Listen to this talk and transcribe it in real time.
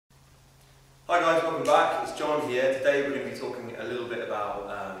Hi guys, welcome back. It's John here. Today we're going to be talking a little bit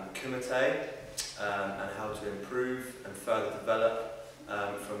about kumite and how to improve and further develop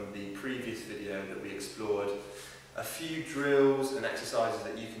from the previous video that we explored a few drills and exercises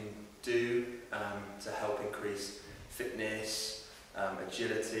that you can do to help increase fitness,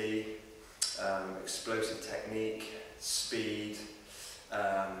 agility, explosive technique, speed,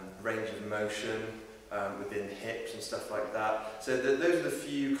 range of motion within hips and stuff like that. So those are the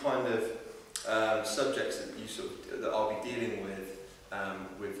few kind of subjects that I'll be dealing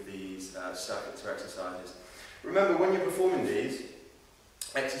with these circuits or exercises. Remember, when you're performing these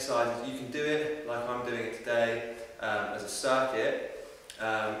exercises, you can do it like I'm doing it today as a circuit,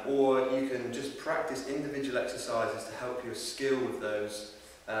 or you can just practice individual exercises to help your skill with those,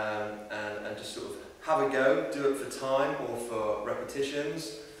 and just sort of have a go, do it for time or for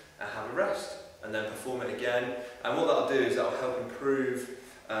repetitions, and have a rest, and then perform it again. And what that'll do is that'll help improve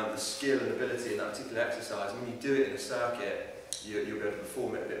the skill and ability in that particular exercise. And when you do it in a circuit, you'll be able to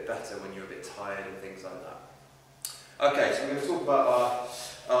perform it a bit better when you're a bit tired and things like that. Okay, so we're going to talk about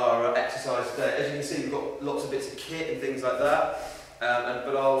our exercise today. As you can see, we've got lots of bits of kit and things like that,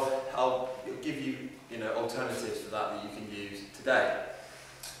 but I'll give you, alternatives for that you can use today.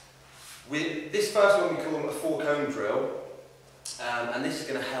 This first one we call a 4-cone drill, and this is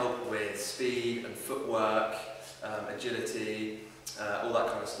going to help with speed and footwork, agility, all that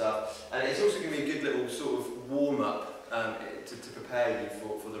kind of stuff. And it's also going to be a good little sort of warm-up to prepare you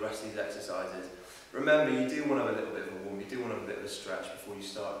for the rest of these exercises. Remember, you do want to have a little bit of a warm, you do want to have a bit of a stretch before you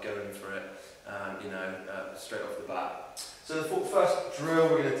start going for it, straight off the bat. So the first drill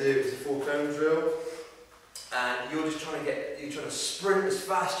we're going to do is a 4-cone drill. And you're just trying to sprint as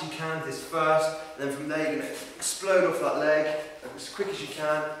fast as you can this first, and then from there you're going to explode off that leg as quick as you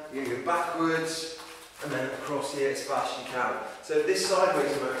can. You're going to go backwards, and then across here as fast as you can. So this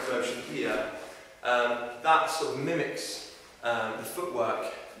sideways motion here, that sort of mimics the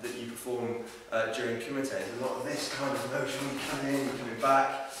footwork that you perform during kumite. There's a lot of this kind of motion. You come in, you're coming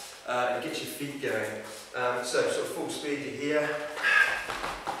back, and it gets your feet going. So sort of full speed, you're here.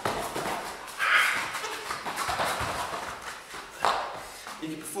 You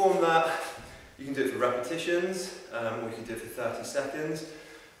can perform that, you can do it for repetitions, or you can do it for 30 seconds,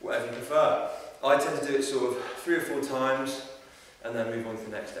 whatever you prefer. I tend to do it sort of 3 or 4 times, and then move on to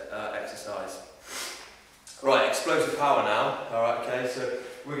the next exercise. Right, explosive power now. Alright, okay, so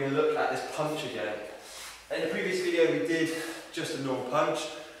we're going to look at this punch again. In the previous video we did just a normal punch.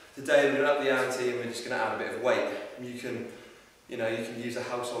 Today we're going to up the ante and we're just going to add a bit of weight. You can use a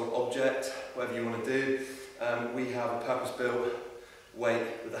household object, whatever you want to do. We have a purpose-built weight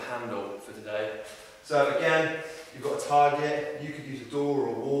with a handle for today. So again, you've got a target, you could use a door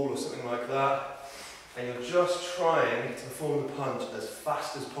or a wall or something like that, and you're just trying to perform the punch as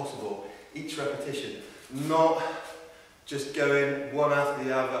fast as possible, each repetition, not just going one after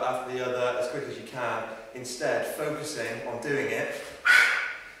the other as quick as you can, instead focusing on doing it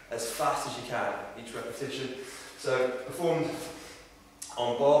as fast as you can, each repetition. So performed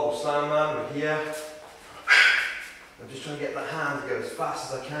on bob or slam man, we're here. I'm just trying to get that hand to go as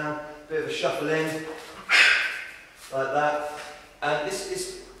fast as I can, bit of a shuffle in, like that. And this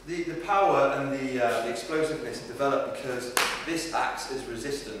is the power and the explosiveness developed because this acts as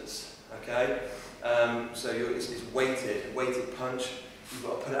resistance, okay? So it's weighted punch. You've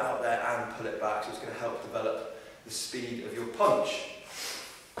got to put it out there and pull it back, so it's going to help develop the speed of your punch.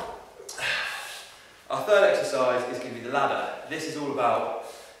 Our third exercise is going to be the ladder. This is all about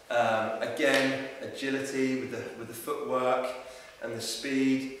again, agility with the footwork and the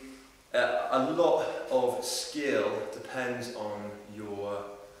speed. A lot of skill depends on your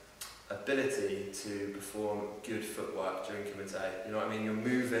ability to perform good footwork during kumite. You know what I mean? You're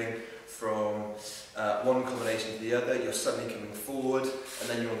moving from one combination to the other, you're suddenly coming forward, and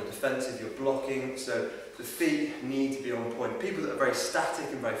then you're on the defensive, you're blocking, so the feet need to be on point. People that are very static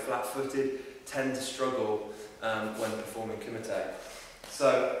and very flat-footed tend to struggle when performing kumite.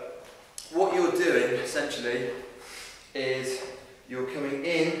 So what you're doing essentially is you're coming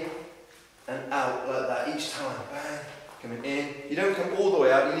in and out like that each time. Bang, coming in. You don't come all the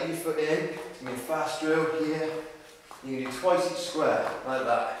way out, you leave your foot in. It's going to be a fast drill here. You can do twice each square, like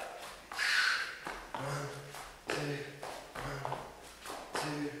that. 1, 2, 1, 2,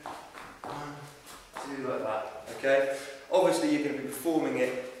 1, 2, like that. Okay? Obviously you're going to be performing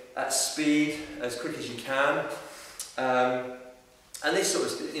it at speed, as quick as you can. And this sort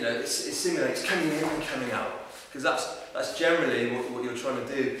of, it simulates coming in and coming out, because that's generally what you're trying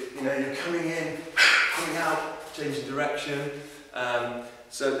to do. You're coming in, coming out, changing direction.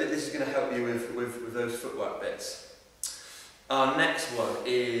 So this is going to help you with those footwork bits. Our next one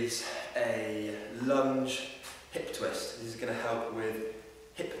is a lunge hip twist. This is going to help with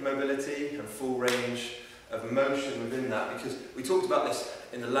hip mobility and full range of motion within that, because we talked about this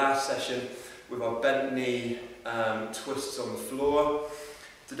in the last session with our bent knee twists on the floor.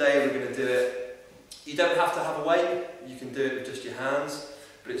 Today we're going to do it. You don't have to have a weight, you can do it with just your hands,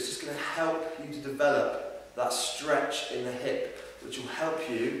 but it's just going to help you to develop that stretch in the hip, which will help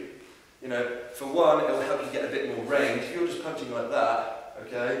you, you know, for one, it will help you get a bit more range. If you're just punching like that,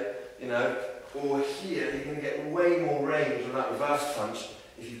 okay, you know, or here, you're going to get way more range on that reverse punch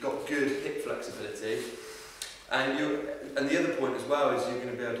if you've got good hip flexibility. And the other point as well is you're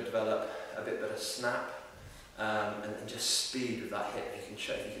going to be able to develop a bit better snap and just speed with that hip. You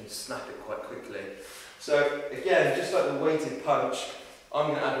can snap it quite quickly. So again, just like the weighted punch, I'm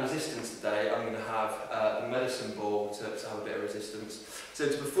going to add resistance today. I'm going to have the medicine ball to have a bit of resistance. So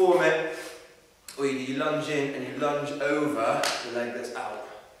to perform it, you lunge in and you lunge over the leg that's out,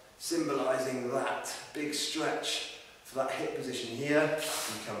 symbolising that big stretch for that hip position here.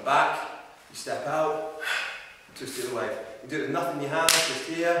 You come back, you step out, twist the other way. You do it with nothing in your hands, just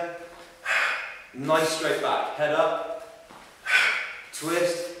here. Nice straight back, head up,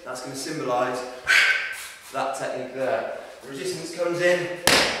 twist. That's going to symbolise that technique there. The resistance comes in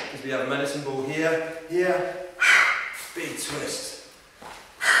because we have a medicine ball here, big twist.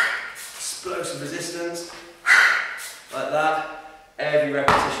 Explosive resistance, like that, every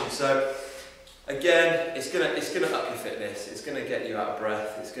repetition. So again, it's gonna up your fitness, it's gonna get you out of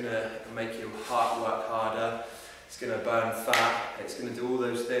breath, it's gonna make your heart work harder, it's gonna burn fat, it's gonna do all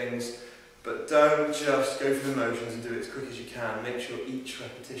those things. But don't just go through the motions and do it as quick as you can. Make sure each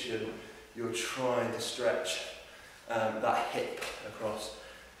repetition you're trying to stretch that hip across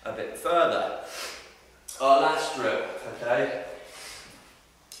a bit further. Our last drill, okay?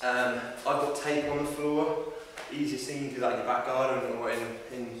 I've got tape on the floor. Easiest thing, you can do that in your back garden or in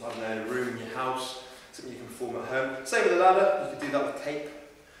I don't know, in a room in your house, something you can perform at home. Same with the ladder, you could do that with tape,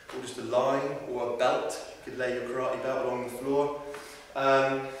 or just a line, or a belt. You could lay your karate belt along the floor.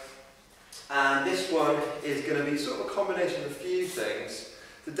 And this one is going to be sort of a combination of a few things.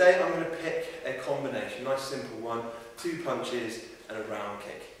 Today I'm going to pick a combination, nice simple one, 2 punches and a round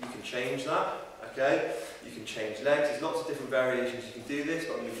kick. You can change that, okay? You can change legs, there's lots of different variations you can do this,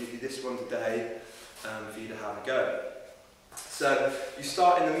 but I'm going to give you this one today for you to have a go. So you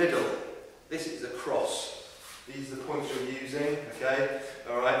start in the middle. This is a cross. These are the points you're using, okay?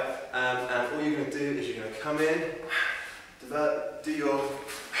 Alright, and all you're going to do is you're going to come in, do your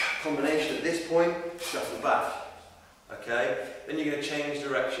combination at this point, shuffle back. Okay, then you're going to change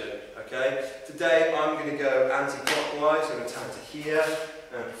direction. Okay, today I'm going to go anti-clockwise. So I'm going to turn to here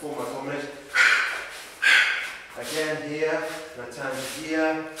and perform my combination. Again here, and I turn to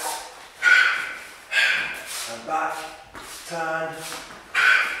here, and back, turn,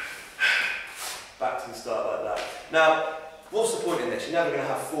 back to the start like that. Now, what's the point in this? You're never going to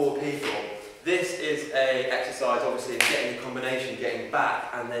have 4 people. This is an exercise, obviously, in getting the combination, getting back,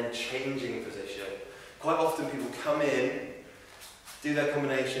 and then changing position. Quite often people come in, do their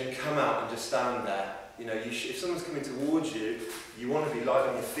combination, come out and just stand there. You know, if someone's coming towards you, you want to be light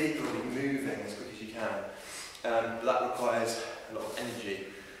on your feet, you want to be moving as quick as you can. But that requires a lot of energy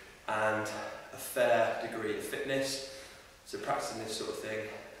and a fair degree of fitness. So practicing this sort of thing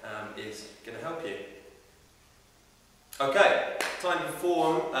is going to help you. Okay, time to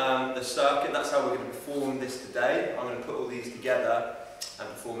perform the circuit. That's how we're going to perform this today. I'm going to put all these together and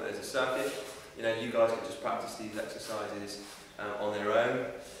perform it as a circuit. You know, you guys can just practice these exercises on their own.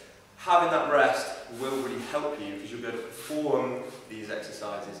 Having that rest will really help you because you'll be able to perform these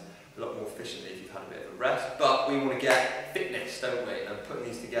exercises a lot more efficiently if you've had a bit of a rest. But we want to get fitness, don't we? And putting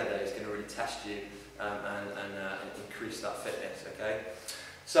these together is going to really test you and increase that fitness, okay?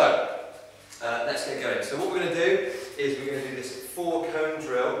 So, let's get going. So what we're going to do is we're going to do this 4-cone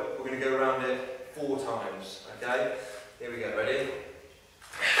drill. We're going to go around it 4 times, okay? Here we go, ready?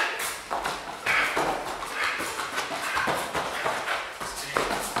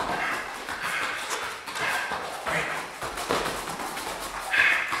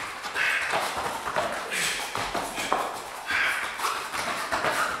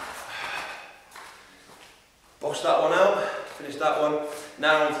 Bosh that one out, finish that one.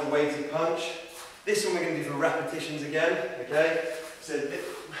 Now onto the weighted punch. This one we're going to do for repetitions again, okay? So,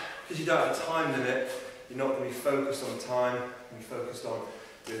 because you don't have a time limit, you're not going to be focused on time, you're going to be focused on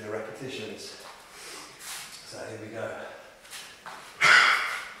doing the repetitions. So here we go.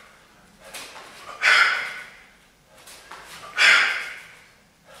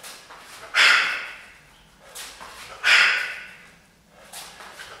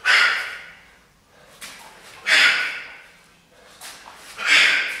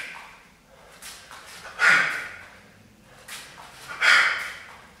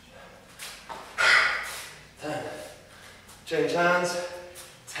 Change hands,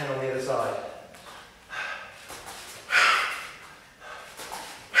 10 on the other side.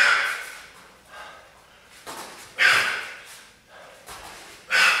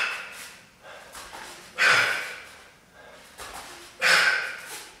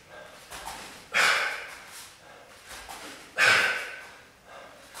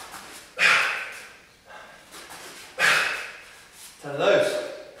 Ten of those.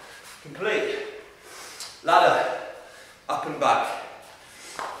 Complete. Ladder. Up and back.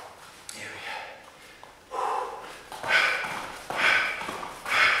 Here we go.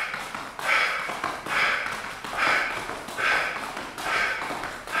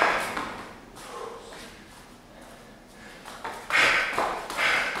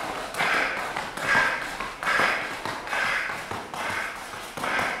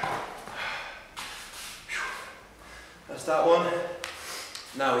 'That's that one.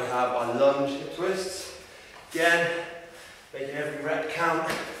 Now we have our lunge hip twists. Again, making every rep count.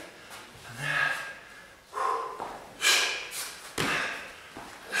 And there.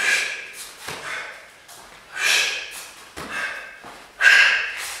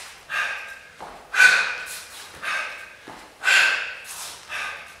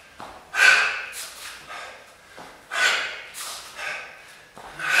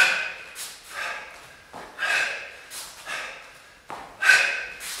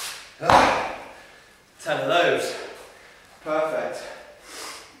 Ah, 10 of those. Perfect.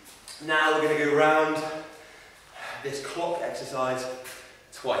 Now we're going to go around this clock exercise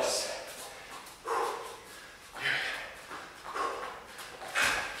twice.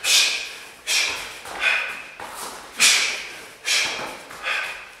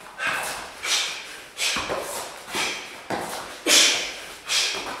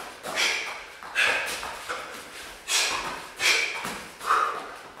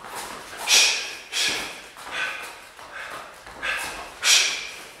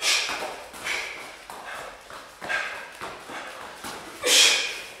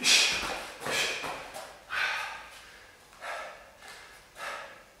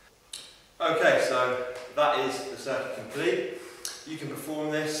 Okay, so that is the circuit complete. You can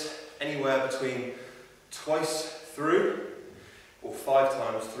perform this anywhere between twice through or 5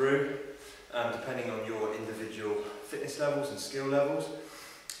 times through, depending on your individual fitness levels and skill levels.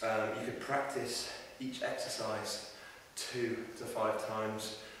 You could practice each exercise 2 to 5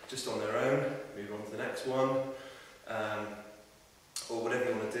 times just on their own, move on to the next one, or whatever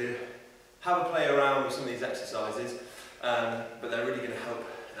you want to do. Have a play around with some of these exercises, but they're really going to help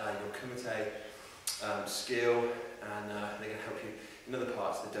your kumite skill, and they're going to help you in other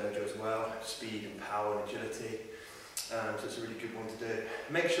parts of the dojo as well, speed and power and agility, so it's a really good one to do.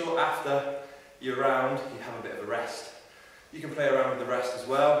 Make sure after your round you have a bit of a rest. You can play around with the rest as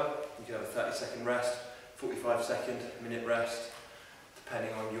well. You can have a 30-second rest, 45-second, minute rest,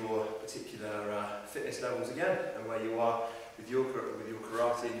 depending on your particular fitness levels again, and where you are with your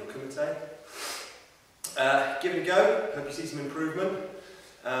karate and your kumite. Give it a go, hope you see some improvement.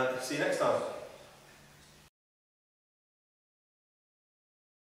 See you next time.